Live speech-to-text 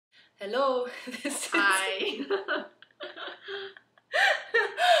Hello, this is Hi.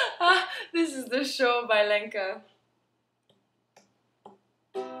 this is the show by Lenka.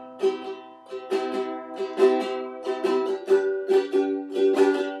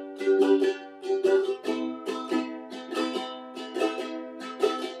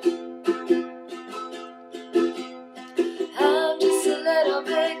 I'm just a little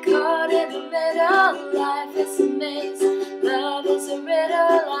bit caught in the middle. Life is a maze, love is a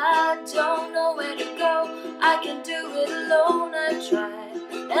riddle. I don't know where to go. I can do it alone. I tried,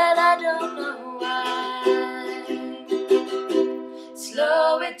 and I don't know why.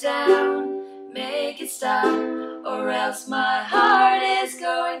 Slow it down, make it stop, or else my heart is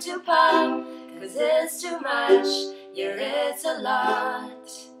going to pop. 'Cause it's too much, yeah, it's a lot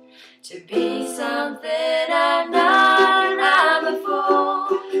to be something I'm not. I'm a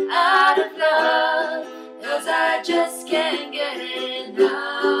fool out of love, 'cause I just can't get enough.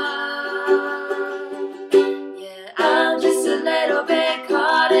 Yeah, I'm just a little bit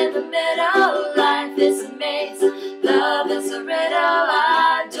caught in the middle. Life is a maze, love is a riddle.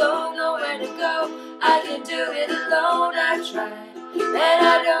 I don't know where to go. I can do it alone. I tried, and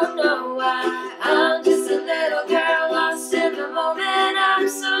I don't know why. I'm just a little girl lost in the moment. I'm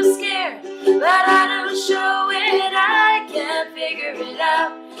so scared, but I don't show it. I can't figure it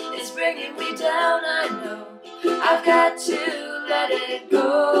out. It's bringing me down. I know I've got to let it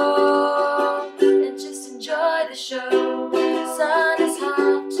go and just enjoy the show. The sun is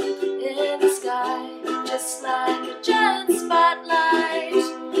hot in the sky, just like a giant spotlight.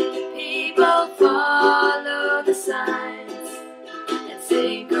 People follow the signs and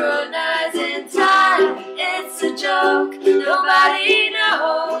synchronize in time. It's a joke, nobody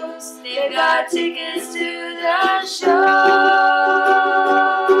knows. They've got tickets to the show.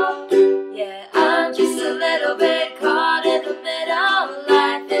 Yeah, I'm just a little bit caught in the middle.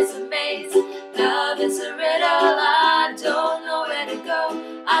 Life is a maze, love is a riddle. I don't know where to go.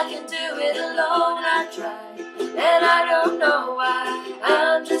 I can do it alone. I tried, and I don't know why.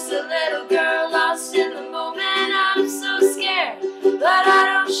 I'm just a little girl lost in the moment. I'm so scared, but I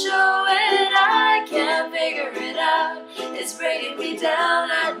don't show it. I can't figure it out. It's bringing me down.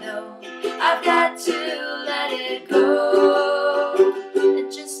 I know I've got to let it go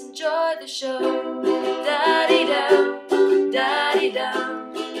and just enjoy the show. Da-dee-dum,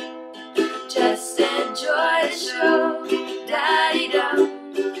 da-dee-dum. Just enjoy